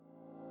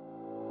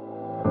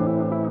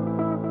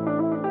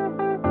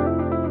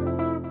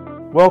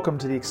Welcome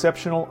to the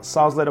Exceptional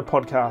Sales Leader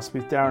Podcast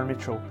with Darren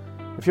Mitchell.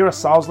 If you're a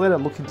sales leader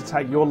looking to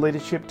take your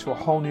leadership to a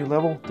whole new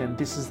level, then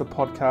this is the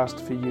podcast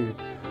for you.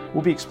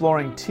 We'll be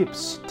exploring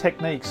tips,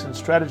 techniques, and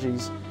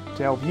strategies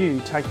to help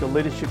you take your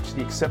leadership to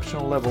the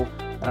exceptional level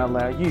and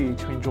allow you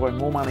to enjoy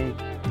more money,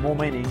 more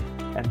meaning,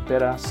 and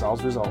better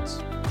sales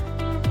results.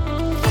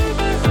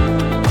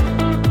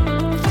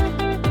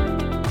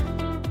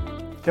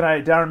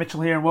 G'day, Darren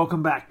Mitchell here, and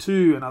welcome back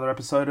to another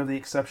episode of the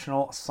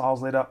Exceptional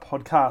Sales Leader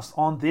Podcast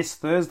on this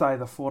Thursday,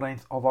 the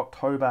 14th of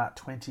October,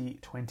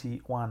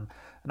 2021.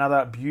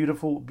 Another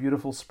beautiful,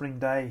 beautiful spring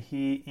day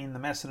here in the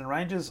Macedon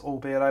Ranges,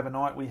 albeit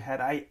overnight we had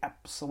an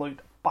absolute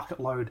bucket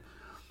load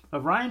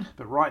of rain,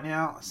 but right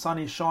now, sun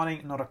is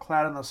shining, not a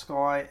cloud in the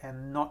sky,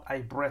 and not a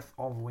breath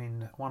of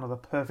wind. One of the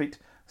perfect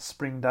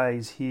spring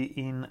days here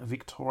in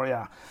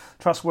Victoria.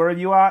 Trust wherever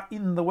you are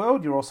in the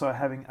world, you're also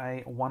having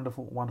a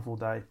wonderful, wonderful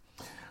day.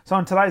 So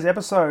in today's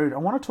episode, I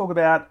want to talk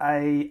about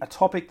a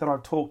topic that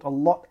I've talked a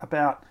lot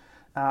about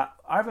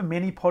over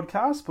many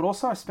podcasts, but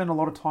also I spend a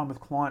lot of time with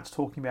clients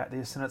talking about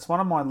this, and it's one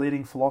of my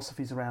leading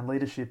philosophies around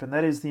leadership, and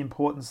that is the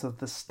importance of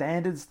the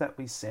standards that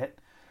we set,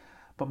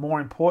 but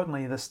more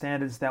importantly, the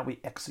standards that we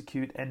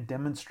execute and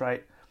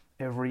demonstrate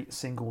every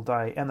single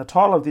day. And the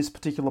title of this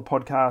particular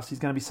podcast is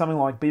going to be something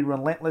like Be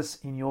Relentless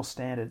in Your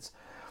Standards.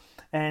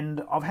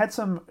 And I've had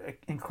some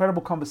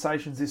incredible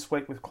conversations this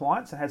week with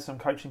clients. I had some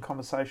coaching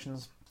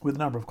conversations with a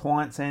number of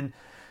clients, and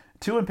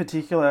two in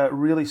particular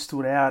really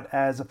stood out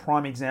as a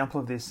prime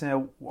example of this.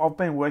 Now, I've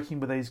been working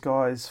with these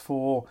guys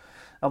for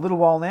a little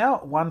while now,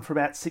 one for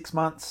about 6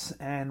 months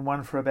and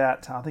one for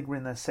about, I think we're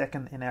in our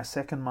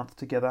second month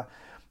together.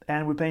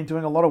 And we've been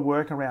doing a lot of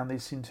work around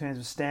this in terms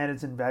of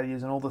standards and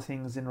values and all the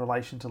things in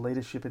relation to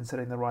leadership and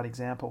setting the right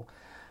example.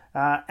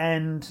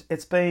 And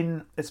it's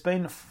been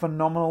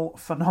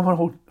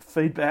phenomenal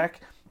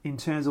feedback in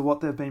terms of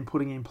what they've been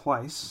putting in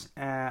place.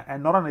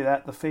 And not only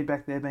that, the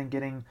feedback they've been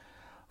getting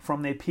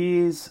from their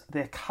peers,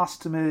 their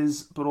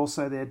customers, but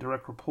also their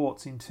direct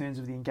reports in terms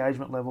of the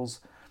engagement levels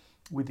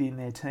within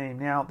their team.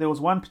 Now, there was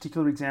one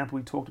particular example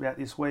we talked about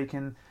this week,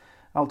 and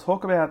I'll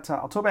talk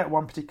about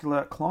one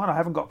particular client. I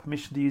haven't got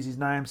permission to use his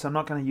name, so I'm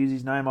not going to use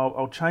his name.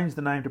 I'll change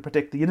the name to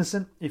protect the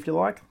innocent, if you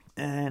like.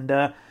 And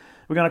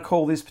we're going to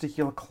call this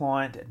particular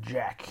client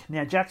Jack.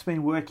 Now, Jack's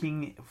been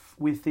working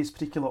with this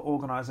particular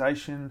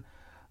organisation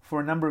for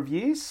a number of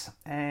years,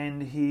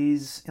 and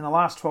he's, in the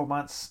last 12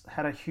 months,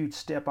 had a huge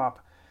step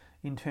up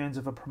in terms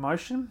of a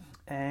promotion.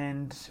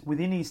 And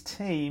within his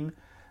team,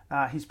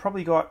 he's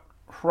probably got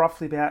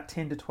roughly about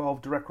 10 to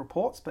 12 direct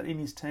reports, but in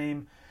his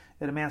team,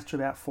 it amounts to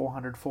about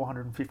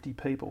 450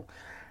 people.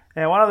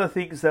 Now, one of the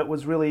things that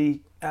was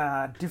really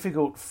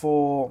difficult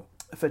for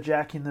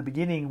Jack in the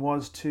beginning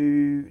was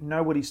to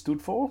know what he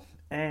stood for,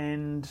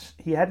 and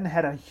he hadn't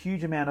had a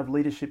huge amount of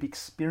leadership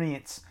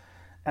experience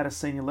at a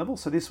senior level,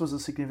 so this was a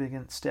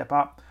significant step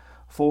up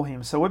for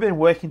him. So we've been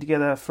working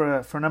together for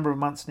a number of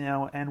months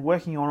now, and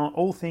working on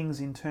all things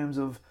in terms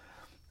of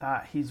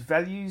his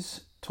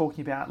values,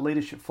 talking about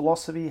leadership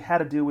philosophy, how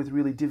to deal with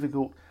really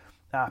difficult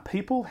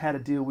people, how to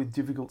deal with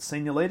difficult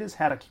senior leaders,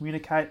 how to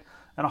communicate,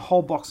 and a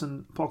whole box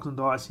and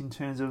dice in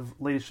terms of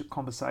leadership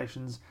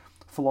conversations,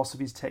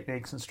 philosophies,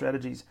 techniques, and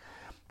strategies.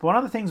 But one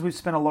of the things we've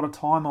spent a lot of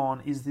time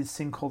on is this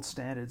thing called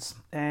standards.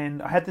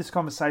 And I had this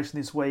conversation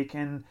this week,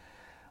 and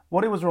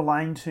what he was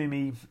relaying to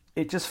me,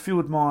 it just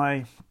filled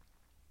my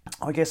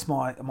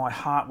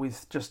heart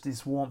with just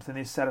this warmth and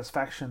this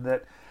satisfaction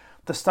that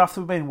the stuff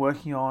that we've been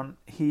working on,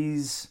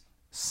 he's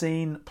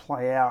seen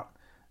play out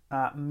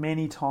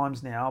many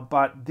times now,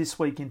 but this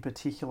week in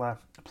particular,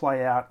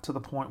 play out to the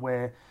point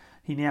where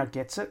he now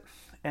gets it.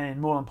 And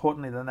more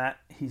importantly than that,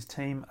 his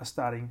team are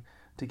starting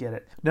to get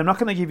it. Now, I'm not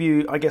going to give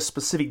you,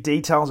 specific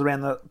details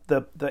around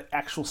the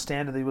actual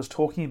standard that he was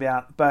talking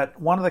about, but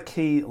one of the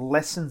key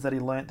lessons that he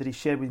learned, that he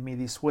shared with me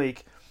this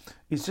week,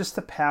 is just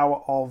the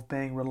power of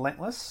being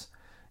relentless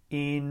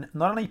in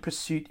not only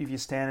pursuit of your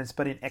standards,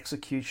 but in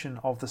execution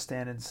of the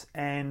standards.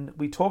 And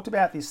we talked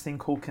about this thing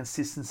called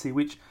consistency,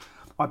 which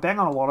I bang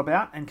on a lot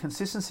about, and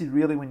consistency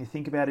really, when you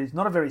think about it, is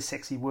not a very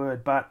sexy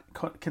word, but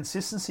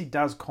consistency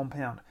does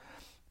compound.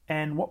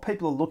 And what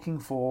people are looking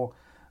for,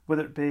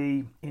 whether it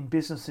be in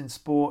business, in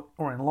sport,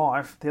 or in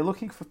life, they're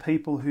looking for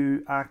people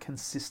who are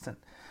consistent.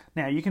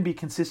 Now, you can be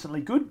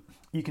consistently good,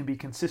 you can be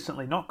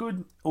consistently not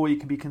good, or you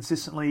can be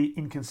consistently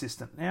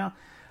inconsistent. Now,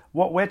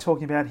 what we're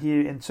talking about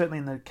here, and certainly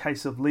in the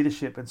case of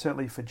leadership, and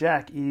certainly for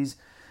Jack, is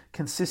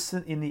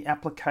consistent in the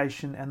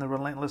application and the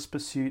relentless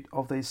pursuit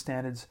of these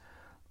standards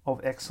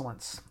of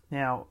excellence.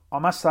 Now, I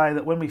must say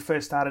that when we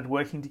first started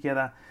working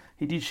together,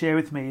 he did share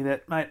with me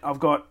that, I've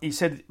got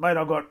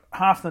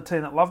half the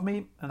team that love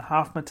me and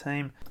half my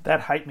team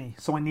that hate me,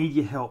 so I need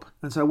your help.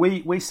 And so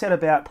we set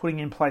about putting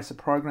in place a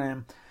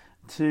program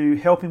to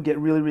help him get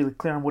really, really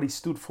clear on what he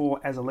stood for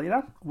as a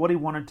leader, what he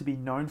wanted to be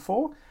known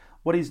for,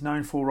 what he's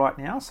known for right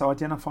now, so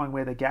identifying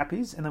where the gap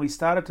is. And then we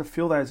started to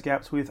fill those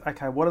gaps with,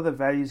 okay, what are the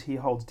values he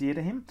holds dear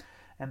to him?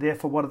 And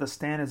therefore, what are the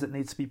standards that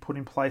needs to be put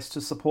in place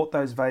to support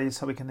those values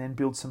so we can then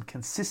build some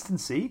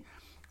consistency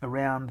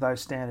around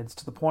those standards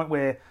to the point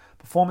where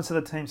performance of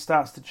the team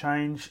starts to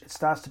change, it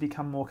starts to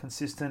become more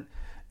consistent,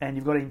 and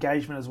you've got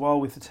engagement as well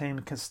with the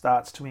team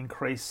starts to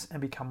increase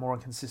and become more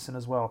consistent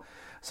as well.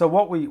 So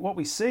what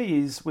we see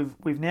is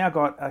we've now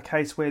got a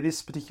case where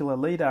this particular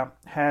leader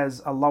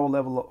has a lower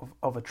level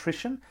of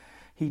attrition.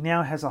 He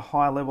now has a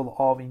higher level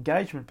of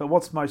engagement. But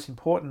what's most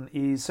important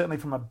is, certainly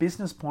from a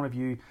business point of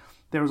view,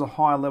 there is a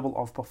higher level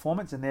of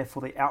performance, and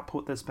therefore the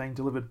output that's being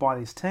delivered by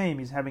this team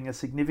is having a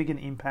significant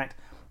impact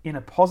in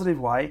a positive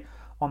way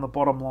on the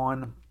bottom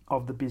line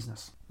of the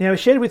business. Now, he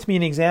shared with me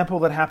an example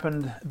that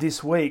happened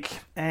this week,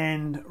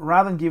 and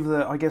rather than give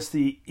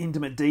the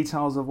intimate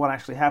details of what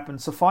actually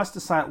happened, suffice to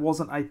say it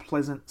wasn't a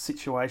pleasant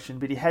situation,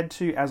 but he had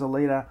to, as a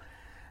leader,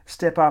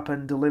 step up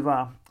and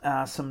deliver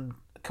some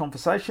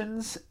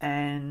conversations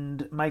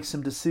and make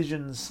some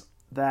decisions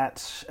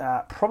that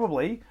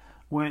probably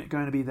weren't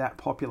going to be that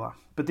popular.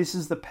 But this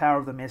is the power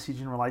of the message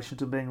in relation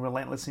to being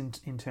relentless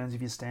in terms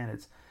of your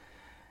standards.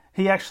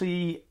 He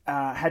actually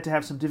had to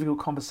have some difficult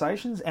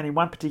conversations, and in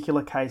one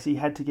particular case, he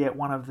had to get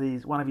one of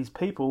his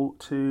people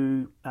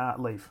to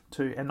leave,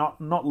 and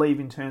not leave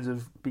in terms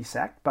of be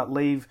sacked, but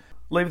leave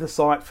the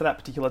site for that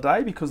particular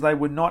day because they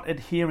were not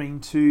adhering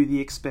to the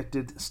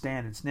expected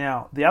standards.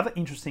 Now, the other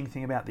interesting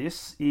thing about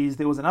this is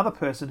there was another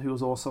person who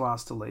was also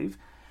asked to leave,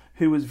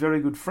 who was very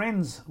good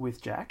friends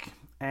with Jack,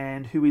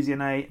 and who is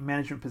in a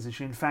management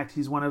position. In fact,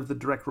 he's one of the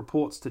direct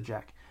reports to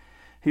Jack.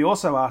 He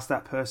also asked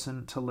that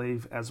person to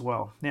leave as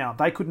well. Now,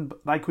 they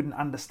couldn't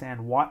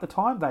understand why at the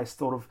time.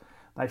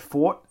 They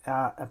fought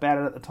about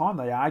it at the time.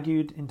 They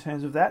argued in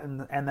terms of that,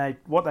 and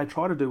what they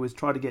tried to do was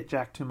try to get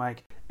Jack to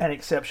make an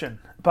exception.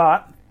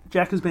 But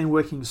Jack has been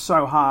working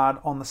so hard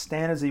on the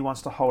standards he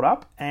wants to hold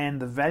up and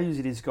the values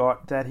that he's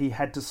got that he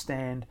had to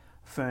stand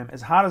firm.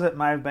 As hard as it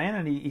may have been,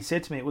 and he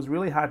said to me it was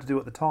really hard to do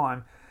at the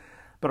time,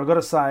 but I've got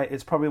to say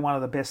it's probably one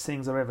of the best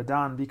things I've ever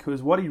done,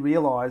 because what he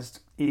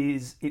realised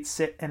is it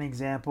set an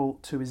example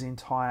to his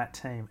entire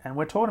team. And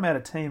we're talking about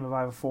a team of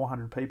over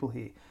 400 people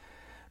here,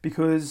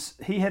 because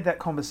he had that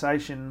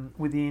conversation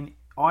within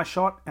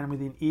eyeshot and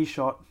within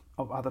earshot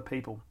of other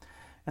people.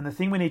 And the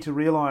thing we need to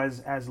realise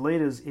as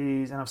leaders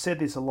is, and I've said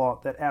this a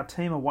lot, that our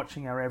team are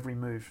watching our every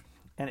move.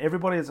 And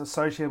everybody that's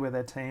associated with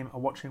our team are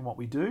watching what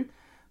we do.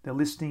 They're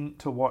listening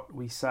to what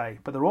we say,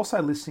 but they're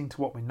also listening to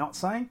what we're not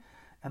saying,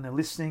 and they're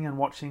listening and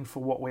watching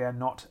for what we are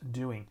not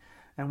doing.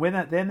 And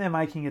then they're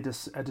making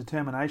a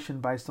determination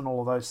based on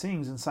all of those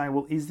things and saying,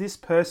 well, is this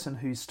person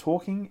who's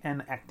talking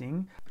and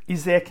acting,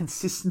 is there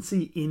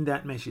consistency in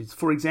that message?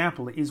 For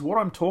example, is what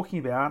I'm talking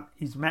about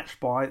is matched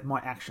by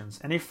my actions?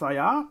 And if they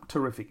are,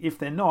 terrific. If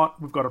they're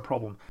not, we've got a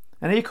problem.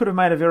 And he could have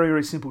made a very,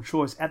 very simple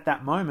choice at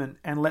that moment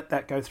and let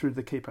that go through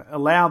the keeper.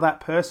 Allow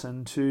that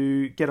person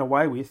to get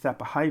away with that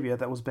behaviour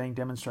that was being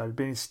demonstrated.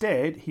 But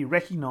instead, he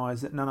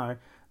recognised that no,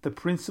 the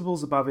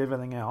principles above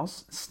everything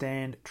else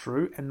stand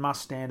true and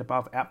must stand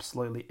above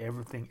absolutely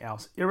everything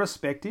else,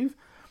 irrespective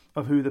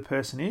of who the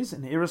person is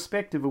and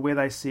irrespective of where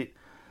they sit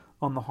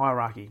on the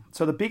hierarchy.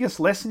 So the biggest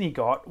lesson he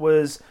got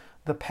was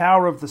the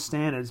power of the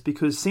standards,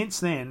 because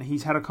since then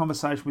he's had a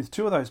conversation with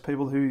two of those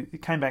people who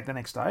came back the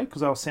next day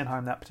because they were sent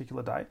home that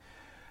particular day,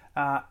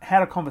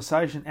 had a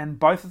conversation, and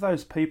both of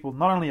those people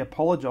not only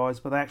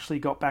apologised, but they actually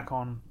got back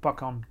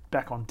on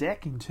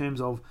deck in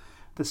terms of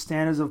the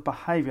standards of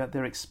behaviour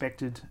they're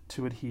expected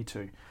to adhere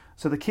to.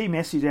 So the key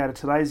message out of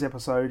today's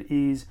episode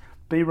is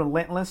be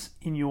relentless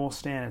in your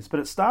standards.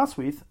 But it starts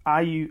with,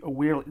 are you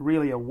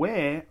really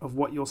aware of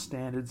what your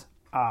standards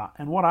are?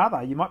 And what are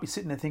they? You might be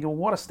sitting there thinking, well,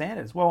 what are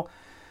standards? Well,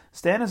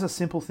 standards are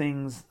simple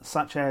things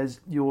such as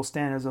your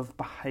standards of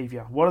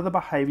behaviour. What are the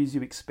behaviours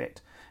you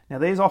expect? Now,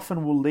 these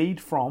often will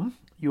lead from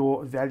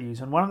your values.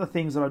 And one of the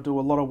things that I do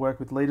a lot of work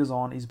with leaders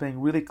on is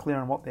being really clear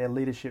on what their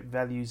leadership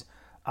values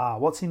are.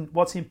 What's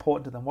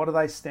important to them? What do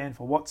they stand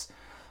for? What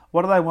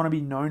do they want to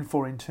be known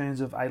for in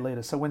terms of a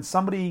leader? So when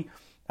somebody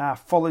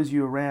follows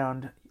you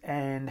around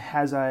and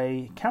has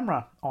a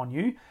camera on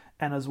you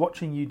and is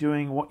watching you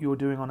doing what you're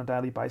doing on a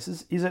daily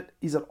basis, is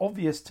it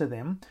obvious to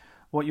them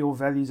what your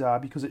values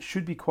are? Because it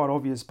should be quite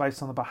obvious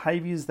based on the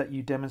behaviours that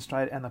you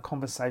demonstrate and the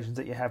conversations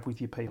that you have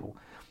with your people.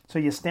 So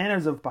your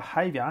standards of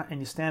behaviour and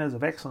your standards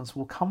of excellence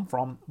will come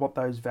from what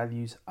those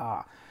values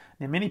are.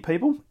 Now, many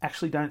people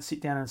actually don't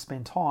sit down and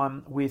spend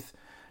time with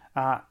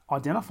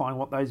identifying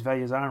what those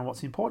values are and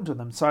what's important to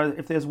them. So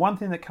if there's one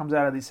thing that comes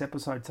out of this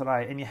episode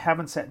today and you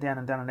haven't sat down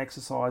and done an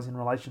exercise in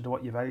relation to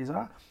what your values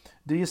are,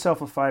 do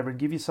yourself a favour and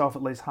give yourself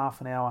at least half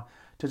an hour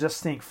to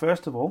just think,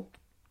 first of all,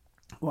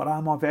 what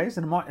are my values?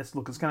 And it's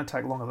going to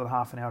take longer than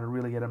half an hour to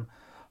really get them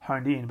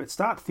honed in, but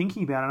start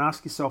thinking about it and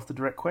ask yourself the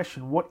direct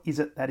question, what is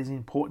it that is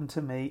important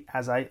to me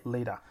as a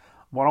leader?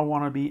 What I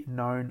want to be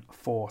known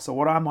for? So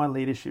what are my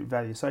leadership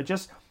values? So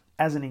just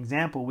as an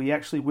example, we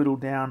actually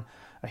whittled down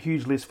a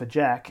huge list for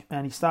Jack,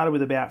 and he started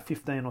with about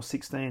 15 or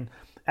 16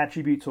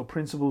 attributes or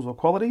principles or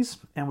qualities,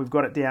 and we've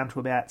got it down to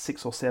about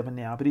 6 or 7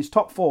 now. But his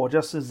top 4,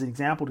 just as an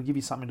example to give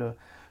you something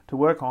to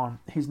work on,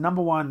 his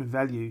number 1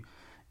 value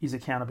is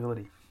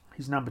accountability.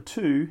 His number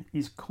 2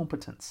 is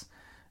competence.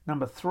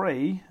 Number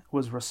 3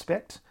 was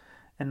respect,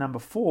 and number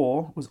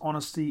 4 was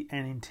honesty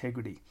and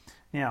integrity.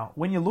 Now,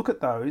 when you look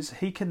at those,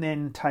 he can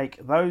then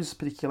take those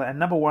particular, and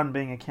number 1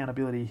 being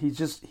accountability.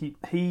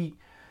 He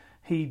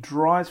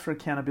drives for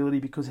accountability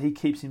because he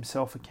keeps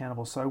himself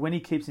accountable. So when he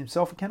keeps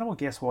himself accountable,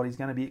 guess what? He's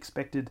going to be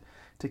expected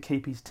to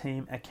keep his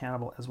team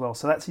accountable as well.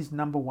 So that's his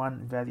number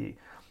 1 value.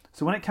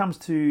 So when it comes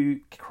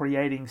to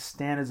creating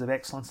standards of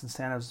excellence and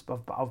standards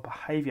of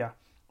behaviour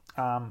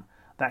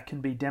that can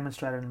be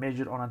demonstrated and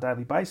measured on a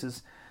daily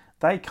basis,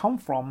 they come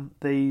from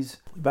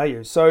these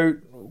values. So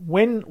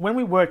when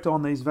we worked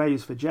on these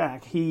values for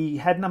Jack, he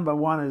had number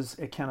 1 as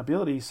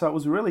accountability. So it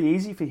was really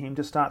easy for him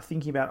to start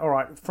thinking about, all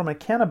right, from an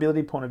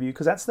accountability point of view,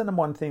 because that's the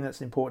number 1 thing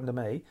that's important to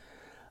me.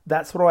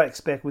 That's what I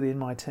expect within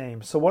my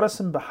team. So what are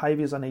some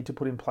behaviors I need to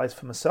put in place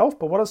for myself?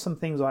 But what are some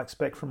things I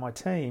expect from my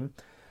team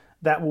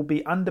that will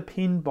be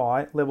underpinned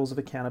by levels of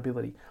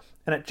accountability?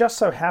 And it just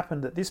so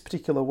happened that this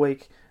particular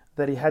week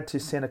that he had to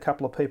send a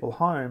couple of people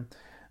home,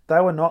 they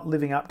were not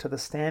living up to the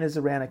standards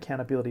around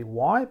accountability.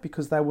 Why?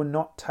 Because they were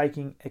not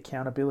taking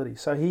accountability.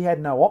 So he had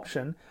no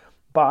option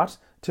but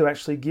to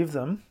actually give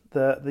them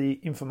the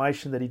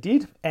information that he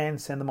did and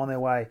send them on their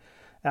way.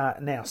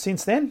 Now,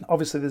 since then,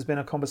 obviously there's been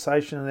a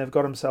conversation and they've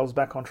got themselves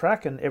back on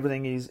track, and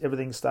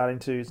everything's starting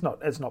to.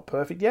 It's not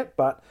perfect yet,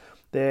 but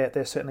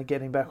they're certainly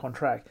getting back on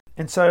track.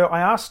 And so I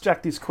asked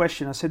Jack this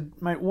question. I said,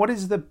 mate, what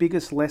is the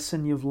biggest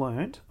lesson you've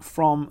learned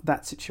from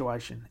that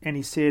situation? And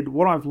he said,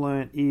 what I've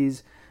learned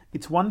is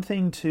it's one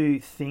thing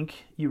to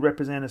think you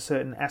represent a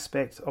certain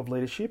aspect of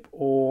leadership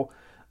or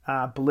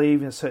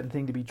believe in a certain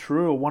thing to be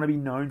true or want to be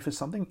known for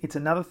something. It's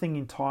another thing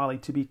entirely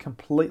to be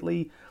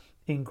completely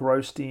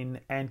engrossed in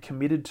and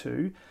committed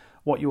to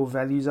what your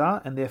values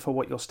are and therefore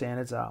what your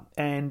standards are.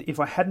 And if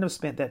I hadn't have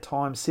spent that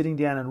time sitting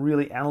down and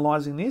really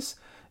analysing this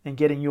and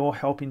getting your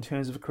help in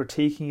terms of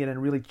critiquing it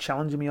and really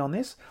challenging me on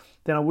this,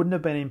 then I wouldn't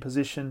have been in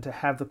position to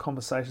have the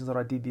conversations that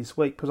I did this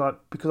week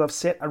because I've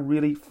set a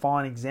really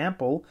fine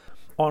example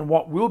on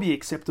what will be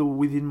acceptable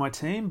within my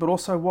team, but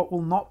also what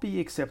will not be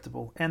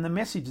acceptable. And the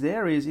message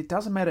there is it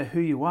doesn't matter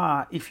who you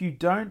are. If you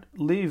don't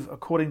live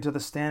according to the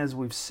standards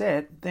we've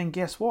set, then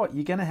guess what?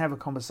 You're going to have a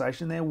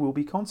conversation. There will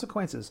be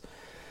consequences.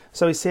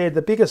 So he said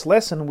the biggest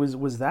lesson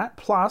was that,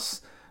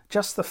 plus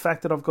just the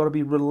fact that I've got to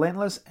be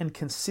relentless and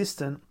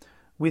consistent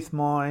with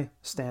my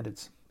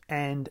standards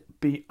and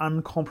be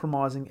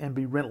uncompromising and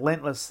be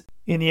relentless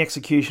in the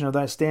execution of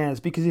those standards.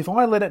 Because if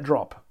I let it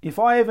drop, if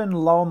I even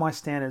lower my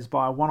standards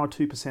by 1 or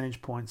 2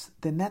 percentage points,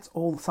 then that's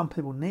all some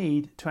people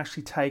need to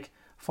actually take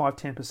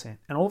 5-10%.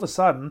 And all of a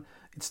sudden,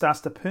 it starts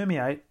to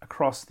permeate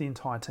across the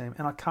entire team.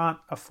 And I can't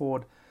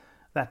afford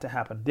that to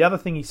happen. The other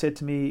thing he said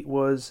to me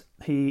was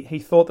he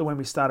thought that when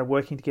we started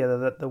working together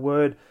that the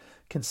word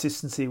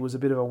consistency was a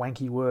bit of a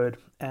wanky word.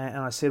 And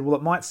I said, well,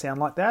 it might sound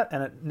like that,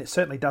 and it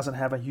certainly doesn't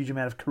have a huge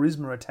amount of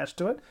charisma attached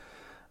to it.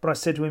 But I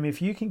said to him,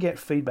 if you can get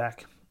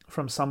feedback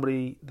from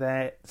somebody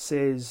that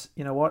says,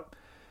 you know what,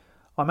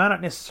 I may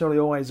not necessarily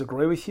always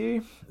agree with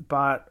you,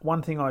 but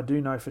one thing I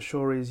do know for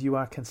sure is you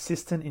are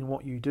consistent in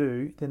what you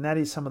do, then that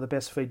is some of the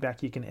best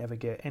feedback you can ever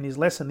get. And his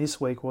lesson this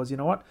week was, you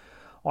know what,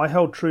 I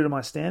held true to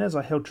my standards,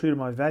 I held true to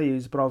my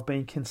values, but I've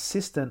been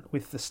consistent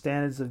with the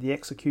standards of the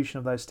execution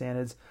of those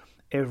standards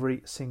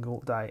every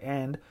single day.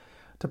 And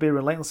to be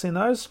relentless in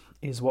those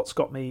is what's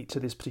got me to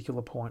this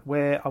particular point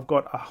where I've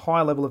got a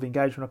high level of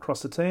engagement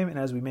across the team, and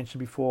as we mentioned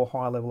before,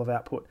 high level of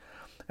output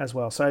as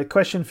well. So a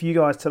question for you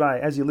guys today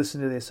as you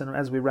listen to this and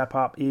as we wrap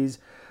up is,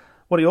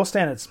 what are your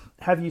standards?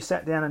 Have you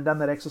sat down and done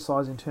that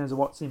exercise in terms of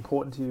what's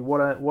important to you?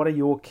 What are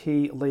your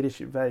key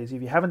leadership values?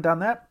 If you haven't done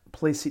that,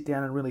 please sit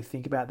down and really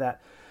think about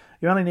that.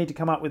 You only need to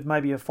come up with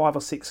maybe 5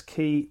 or 6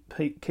 key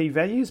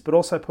values, but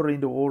also put it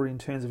into order in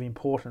terms of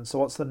importance. So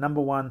what's the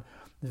number 1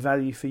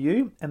 value for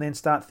you? And then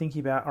start thinking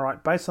about, all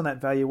right, based on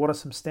that value, what are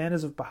some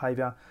standards of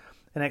behavior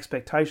and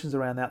expectations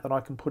around that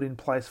I can put in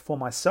place for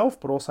myself,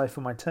 but also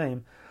for my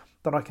team,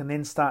 that I can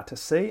then start to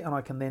see and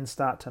I can then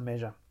start to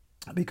measure.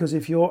 Because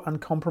if you're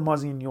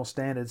uncompromising in your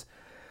standards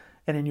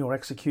and in your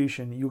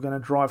execution, you're going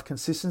to drive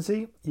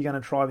consistency, you're going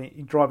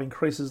to drive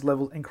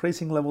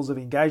increasing levels of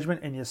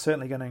engagement, and you're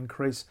certainly going to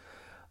increase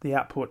the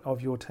output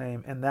of your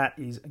team, and that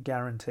is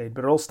guaranteed.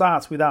 But it all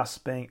starts with us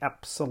being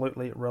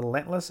absolutely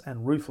relentless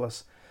and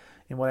ruthless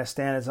in what our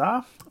standards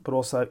are, but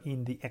also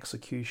in the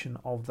execution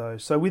of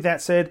those. So with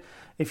that said,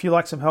 if you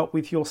like some help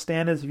with your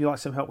standards, if you like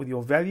some help with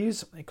your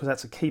values, because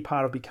that's a key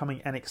part of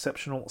becoming an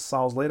exceptional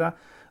sales leader,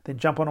 then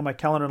jump on my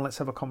calendar and let's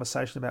have a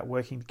conversation about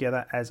working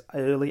together as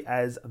early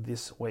as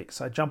this week.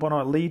 So jump on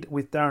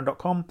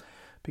leadwithdarren.com,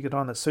 pick a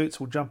time that suits.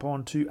 We'll jump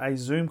on to a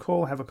Zoom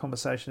call, have a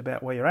conversation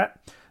about where you're at,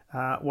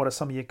 what are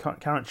some of your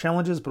current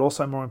challenges, but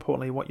also more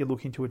importantly, what you're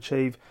looking to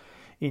achieve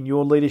in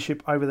your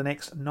leadership over the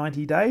next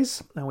 90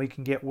 days, and we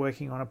can get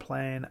working on a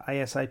plan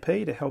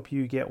ASAP to help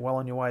you get well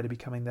on your way to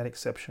becoming that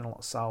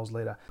exceptional sales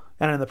leader.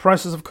 And in the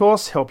process, of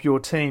course, help your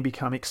team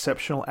become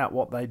exceptional at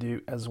what they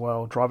do as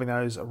well, driving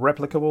those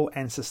replicable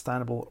and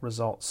sustainable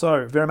results.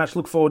 So very much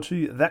look forward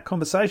to that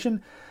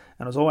conversation,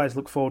 and as always,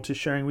 look forward to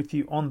sharing with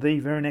you on the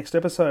very next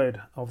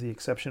episode of the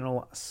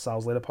Exceptional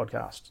Sales Leader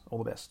Podcast.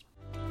 All the best.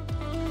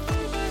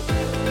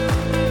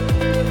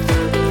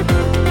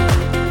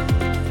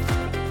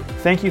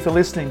 Thank you for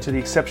listening to the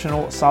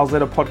Exceptional Sales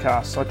Leader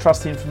podcast. I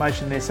trust the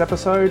information in this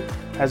episode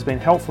has been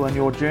helpful in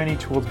your journey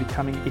towards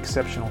becoming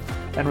exceptional.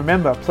 And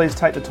remember, please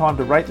take the time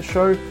to rate the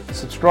show,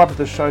 subscribe to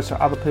the show so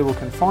other people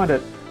can find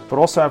it. But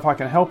also, if I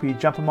can help you,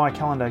 jump on my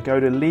calendar, go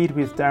to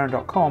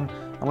leadwithdarren.com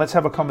and let's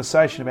have a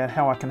conversation about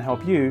how I can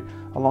help you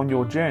along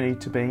your journey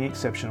to being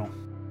exceptional.